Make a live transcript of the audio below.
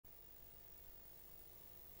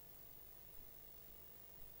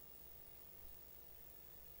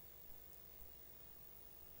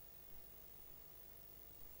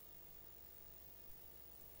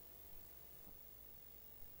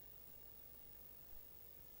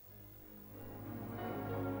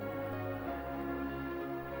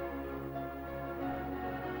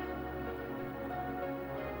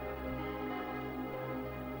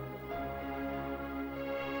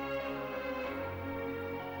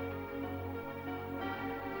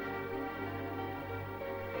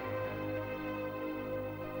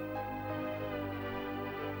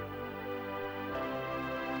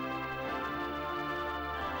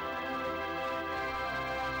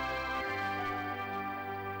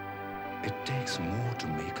It takes more to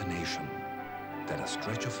make a nation than a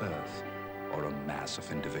stretch of earth or a mass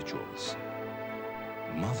of individuals.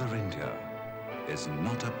 Mother India is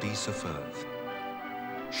not a piece of earth.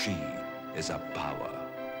 She is a power,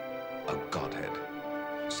 a godhead,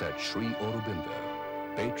 said Sri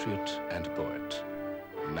Aurobindo, patriot and poet,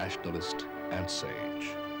 nationalist and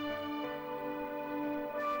sage.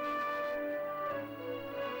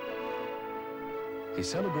 He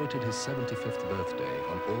celebrated his 75th birthday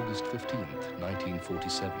on August 15th,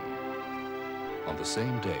 1947. On the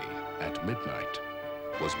same day, at midnight,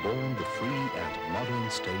 was born the free and modern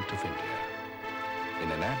state of India. In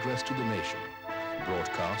an address to the nation,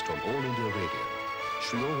 broadcast on All India Radio,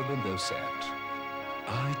 Sri Aurobindo said,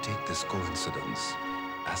 I take this coincidence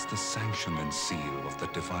as the sanction and seal of the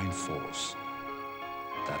divine force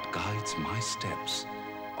that guides my steps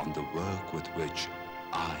on the work with which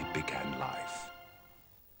I began life.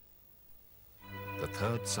 The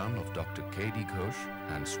third son of Dr. K.D. Ghosh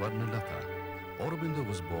and Swarnalata, Aurobindo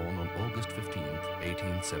was born on August 15,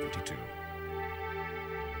 1872.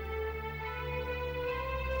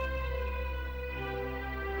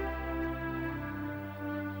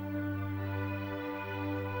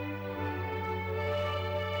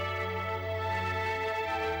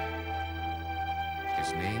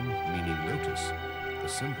 His name, meaning lotus, the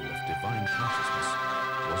symbol of divine consciousness,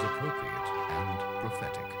 was appropriate and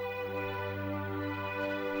prophetic.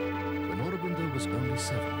 When Aurobindo was only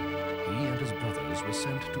 7, he and his brothers were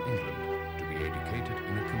sent to England to be educated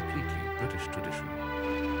in a completely British tradition.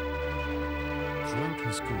 Throughout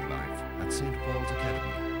his school life at St. Paul's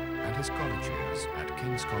Academy and his college years at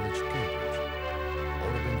King's College, Cambridge,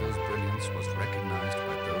 Aurobindo's brilliance was recognized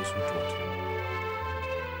by those who taught him.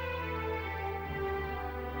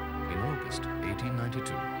 In August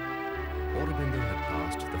 1892, Aurobindo had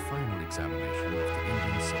passed the final examination of the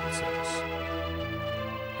Indian Civil Service.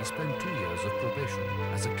 He spent 2 years of probation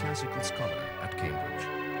as a classical scholar at Cambridge.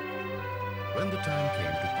 When the time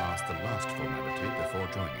came to pass the last formality before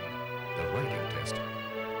joining, the writing test,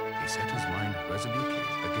 he set his mind resolutely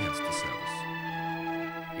against the service.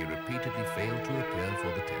 He repeatedly failed to appear for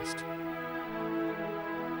the test.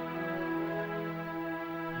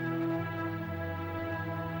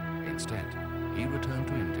 Instead, he returned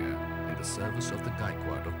to India in the service of the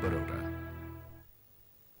Gaikwad of Baroda.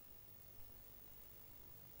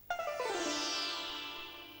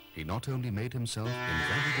 He not only made himself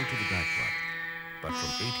invaluable to the Gaikwad, but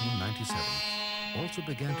from 1897 also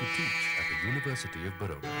began to teach at the University of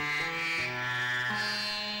Baroda.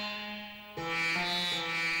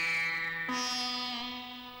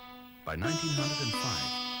 By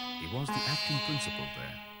 1905, he was the acting principal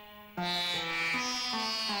there.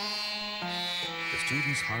 The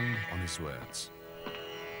students hung on his words.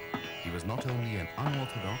 He was not only an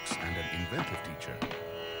unorthodox and an inventive teacher,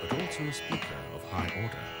 but also a speaker of high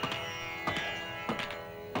order.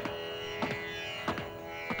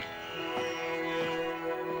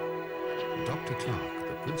 Dr. Clark,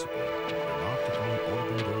 the principal, remarked upon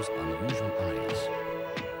Aurobindo's unusual eyes.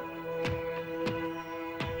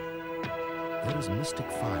 There is mystic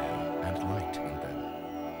fire and light in them.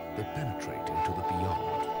 They penetrate into the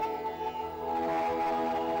beyond.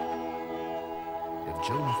 If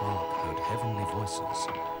Joan of Arc heard heavenly voices,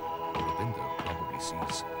 Aurobindo probably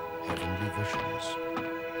sees heavenly visions.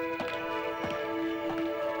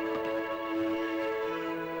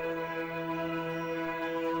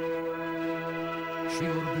 Sri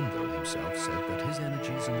Aurobindo himself said that his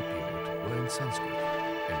energies in the period were in Sanskrit,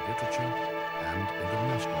 in literature, and in the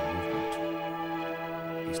national movement.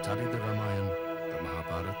 He studied the Ramayana, the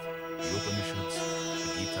Mahabharata, the Upanishads, the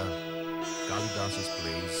Gita, Kalidasa's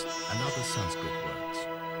plays, and other Sanskrit works.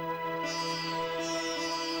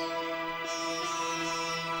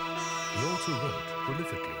 He also wrote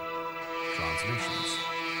prolifically translations,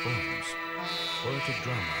 poems, poetic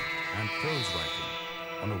drama, and prose writing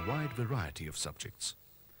on a wide variety of subjects.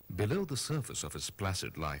 Below the surface of his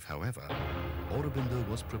placid life, however, Aurobindo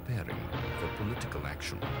was preparing for political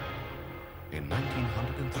action. In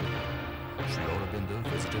 1903, Sri Aurobindo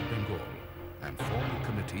visited Bengal and formed a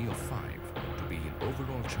committee of 5 to be in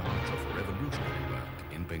overall charge of revolutionary work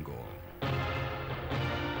in Bengal.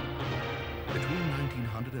 Between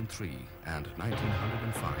 1903 and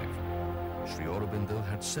 1905, Sri Aurobindo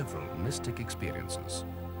had several mystic experiences.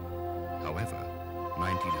 However,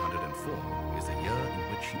 1904 is the year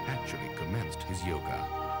in which he actually commenced his yoga.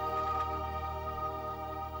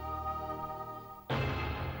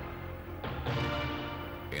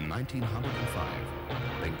 In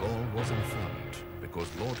 1905, Bengal was in a ferment because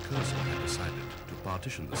Lord Curzon had decided to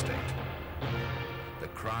partition the state. The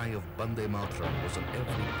cry of Bande Mataram was on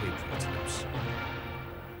every patriot's lips.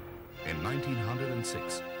 In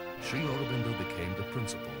 1906, Sri Aurobindo became the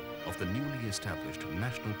principal of the newly established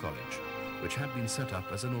National College, which had been set up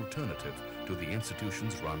as an alternative to the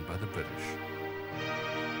institutions run by the British.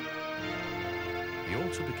 He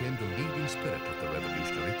also became the leading spirit of the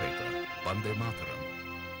revolutionary paper, Vande Mataram.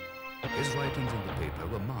 His writings in the paper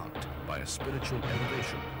were marked by a spiritual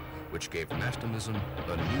elevation, which gave nationalism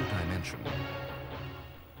a new dimension.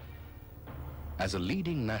 As a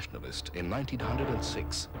leading nationalist in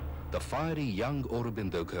 1906, the fiery young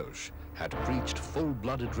Aurobindo Ghosh had preached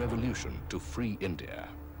full-blooded revolution to free India.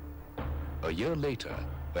 A year later,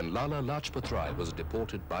 when Lala Lajpat Rai was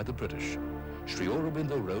deported by the British, Sri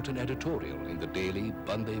Aurobindo wrote an editorial in the daily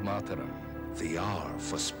Vande Mataram. The hour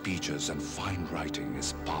for speeches and fine writing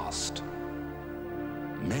is past.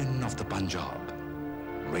 Men of the Punjab,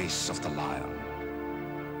 race of the lion,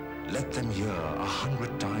 let them hear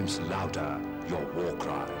 100 times louder your war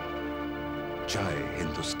cry. Jai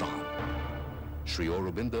Hindustan. Sri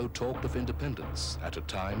Aurobindo talked of independence at a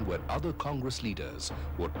time when other Congress leaders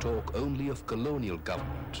would talk only of colonial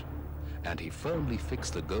government, and he firmly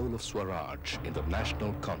fixed the goal of Swaraj in the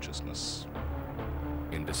national consciousness.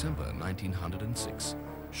 In December 1906,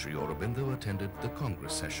 Sri Aurobindo attended the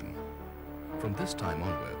Congress session. From this time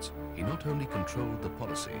onwards, he not only controlled the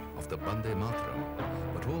policy of the Vande Mataram,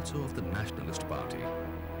 but also of the Nationalist Party.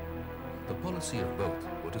 The policy of both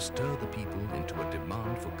were to stir the people into a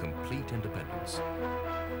demand for complete independence,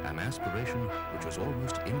 an aspiration which was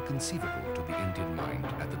almost inconceivable to the Indian mind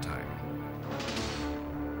at the time.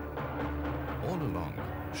 All along,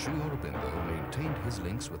 Sri Aurobindo maintained his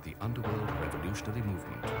links with the underworld revolutionary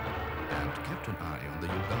movement and kept an eye on the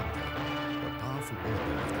Yuganda, the powerful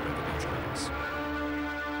organ of the revolutionaries.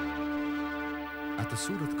 At the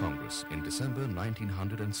Surat Congress in December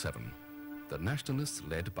 1907, the nationalists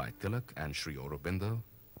led by Tilak and Sri Aurobindo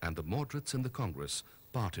and the moderates in the Congress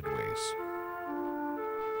parted ways.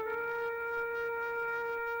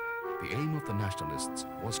 The aim of the nationalists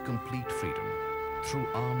was complete freedom through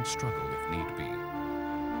armed struggle if need be.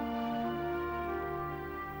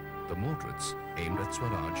 The moderates aimed at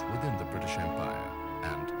Swaraj within the British Empire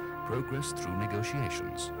and progress through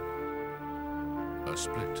negotiations. A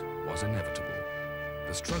split was inevitable.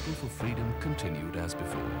 The struggle for freedom continued as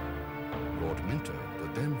before. Lord Minto, the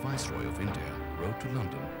then Viceroy of India, wrote to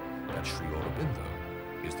London that Sri Aurobindo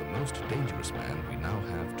is the most dangerous man we now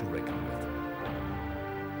have to reckon with.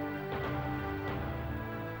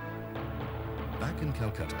 Back in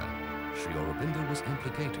Calcutta, Sri Aurobindo was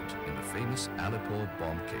implicated in the famous Alipore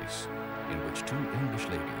bomb case, in which 2 English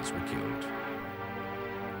ladies were killed.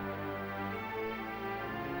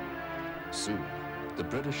 Soon, the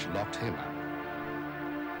British locked him up.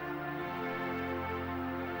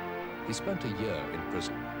 He spent a year in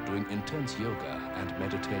prison doing intense yoga and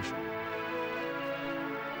meditation.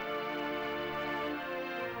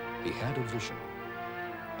 He had a vision,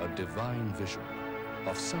 a divine vision,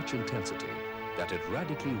 of such intensity that it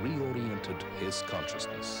radically reoriented his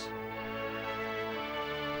consciousness.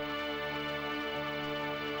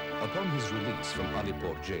 Upon his release from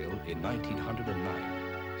Alipore jail in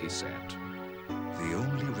 1909, he said, "The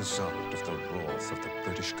only result of the wrath of the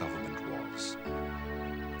British government was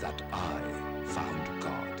that I found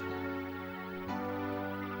God."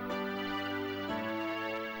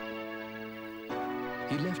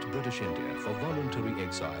 He left British India for voluntary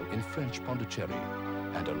exile in French Pondicherry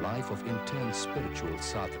and a life of intense spiritual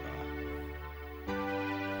sadhana.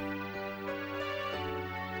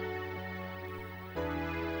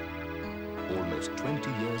 Almost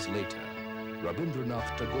 20 years later,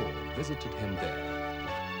 Rabindranath Tagore visited him there.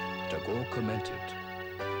 Tagore commented,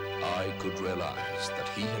 "I could realize that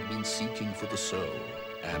he had been seeking for the soul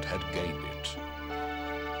and had gained it.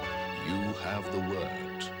 You have the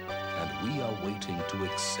word, and we are waiting to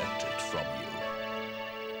accept it from you.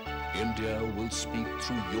 India will speak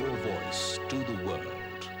through your voice to the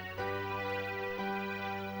world."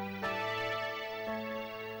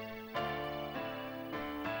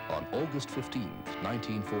 On August 15,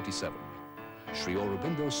 1947, Sri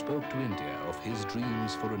Aurobindo spoke to India of his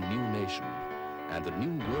dreams for a new nation and the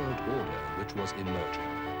new world order which was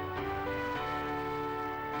emerging.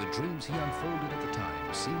 The dreams he unfolded at the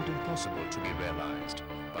time seemed impossible to be realized,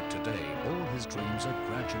 but today all his dreams are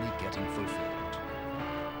gradually getting fulfilled.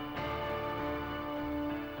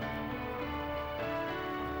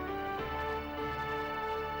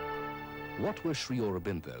 What were Sri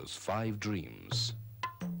Aurobindo's 5 dreams?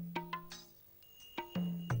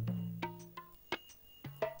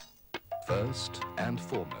 First and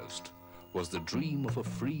foremost was the dream of a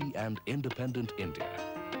free and independent India,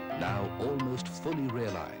 now almost fully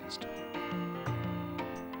realized.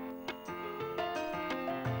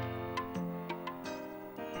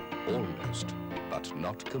 Almost, but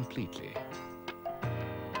not completely.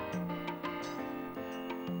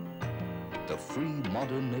 The free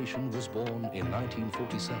modern nation was born in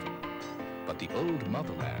 1947, but the old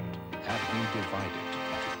motherland had been divided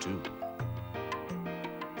into two.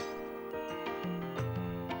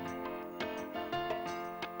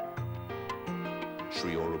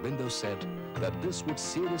 Sri Aurobindo said that this would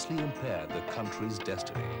seriously impair the country's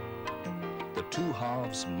destiny. The two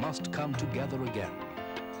halves must come together again,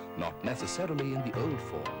 not necessarily in the old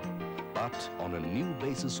form, but on a new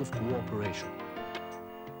basis of cooperation.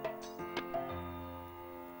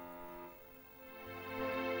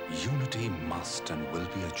 Unity must and will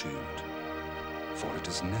be achieved, for it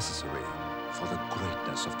is necessary for the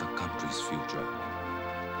greatness of the country's future.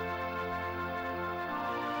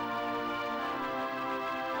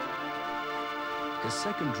 His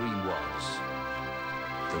second dream was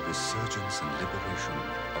the resurgence and liberation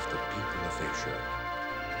of the people of Asia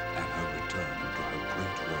and her return to her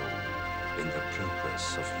great role in the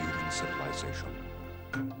progress of human civilization.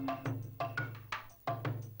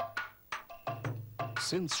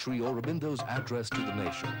 Since Sri Aurobindo's address to the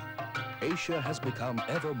nation, Asia has become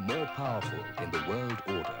ever more powerful in the world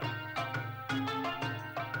order.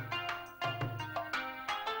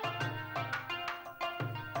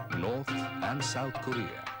 North and South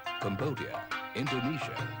Korea, Cambodia,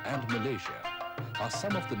 Indonesia, and Malaysia are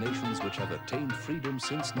some of the nations which have attained freedom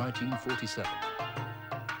since 1947.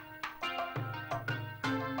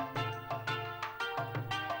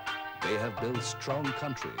 They have built strong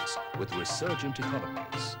countries with resurgent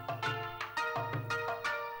economies.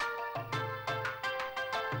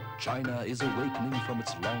 China is awakening from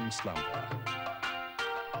its long slumber.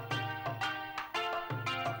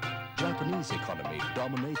 Japanese economy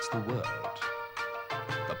dominates the world.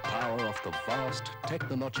 The power of the vast,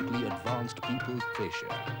 technologically advanced people of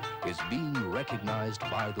Asia is being recognized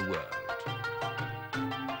by the world.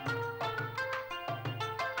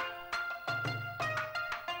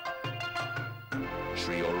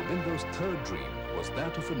 Sri Aurobindo's third dream was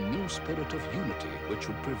that of a new spirit of unity which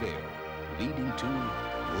would prevail, leading to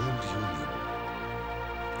World union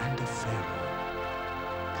and a fairer,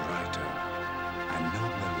 brighter, and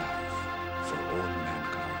nobler life for all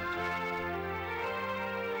mankind.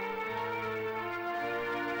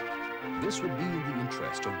 This would be in the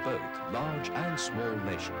interest of both large and small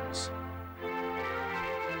nations.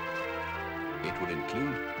 It would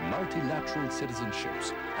include multilateral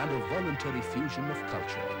citizenships and a voluntary fusion of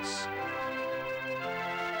cultures.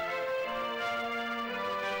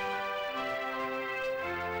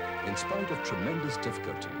 In spite of tremendous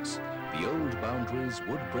difficulties, the old boundaries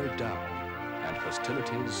would break down and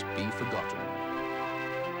hostilities be forgotten.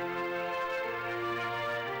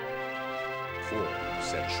 For,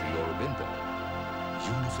 said Sri Aurobindo,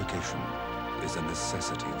 unification is a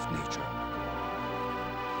necessity of nature.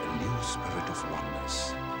 A new spirit of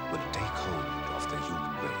oneness will take hold of the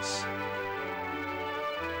human race.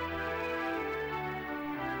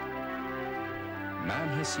 Man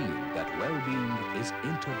has seen that well-being is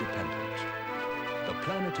interdependent. The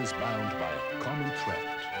planet is bound by a common thread.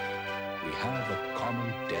 We have a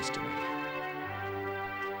common destiny.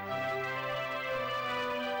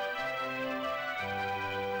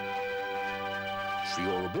 Sri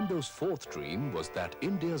Aurobindo's fourth dream was that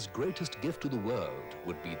India's greatest gift to the world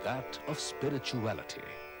would be that of spirituality.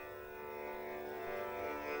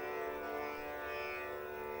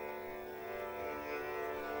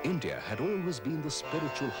 India had always been the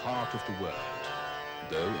spiritual heart of the world,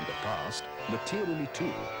 though in the past, materially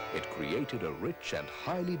too, it created a rich and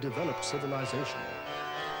highly developed civilization.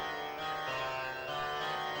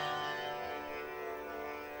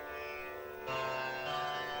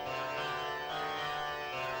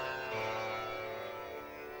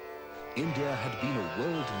 India had been a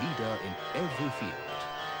world leader in every field,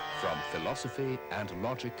 from philosophy and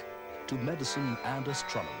logic to medicine and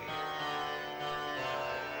astronomy.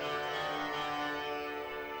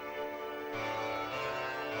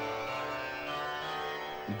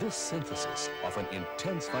 This synthesis of an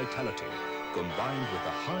intense vitality combined with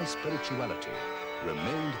a high spirituality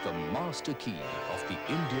remained the master key of the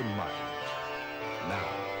Indian mind. Now,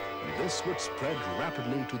 this would spread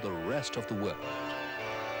rapidly to the rest of the world.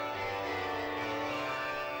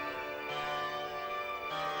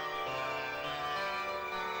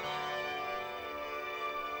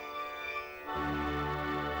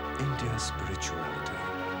 India's spirituality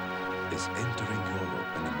is entering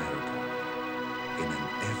Europe and America in an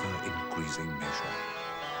ever-increasing measure.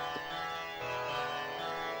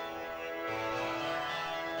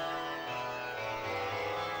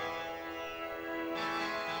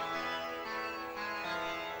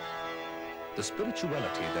 The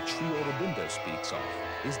spirituality that Sri Aurobindo speaks of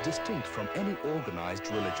is distinct from any organized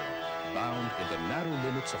religion, bound in the narrow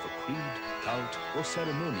limits of a creed, cult, or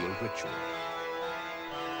ceremonial ritual.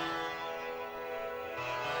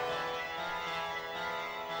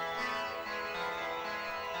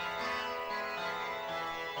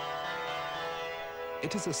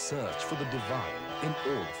 It is a search for the divine in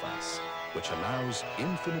all of us, which allows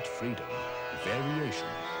infinite freedom, variation,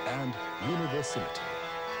 and universality.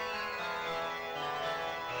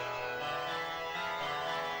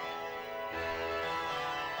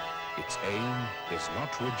 Its aim is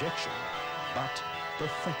not rejection, but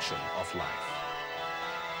perfection of life.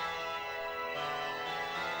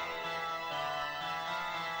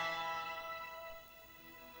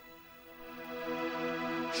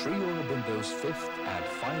 Sri Aurobindo's fifth and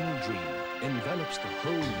final dream envelops the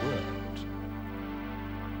whole world.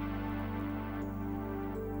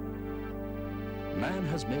 Man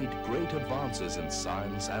has made great advances in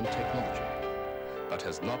science and technology, but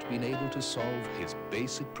has not been able to solve his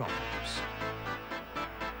basic problems.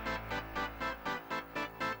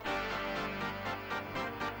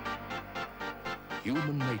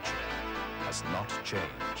 Human nature has not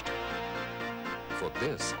changed. For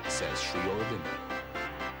this, says Sri Aurobindo,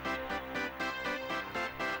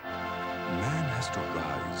 man has to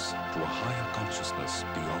rise to a higher consciousness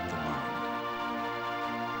beyond the mind.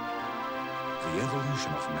 The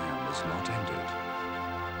evolution of man is not ended.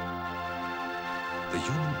 The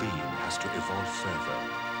human being has to evolve further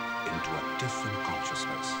into a different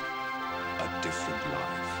consciousness, a different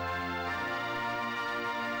life.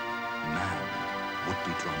 Man would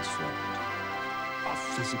be transformed, a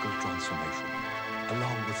physical transformation,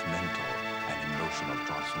 along with mental and emotional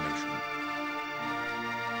transformation.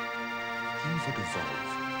 He would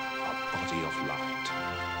evolve a body of light,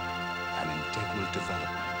 an integral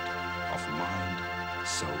development of mind,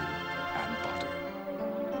 soul, and body.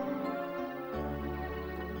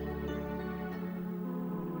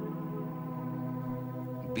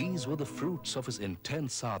 These were the fruits of his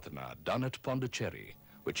intense sadhana done at Pondicherry,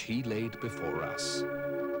 which he laid before us.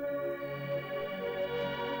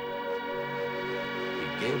 He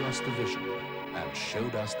gave us the vision and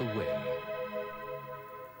showed us the way.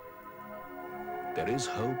 There is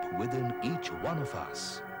hope within each one of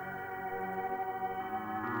us.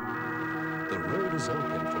 The road is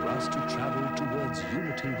open for us to travel towards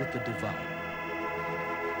unity with the divine.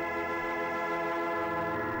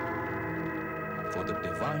 For the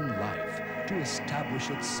divine life to establish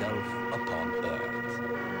itself upon earth.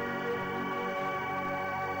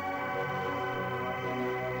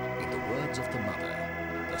 In the words of the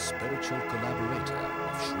Mother, the spiritual collaborator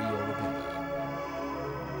of Sri Aurobindo,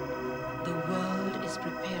 the world is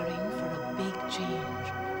preparing for a big change.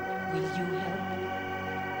 Will you help?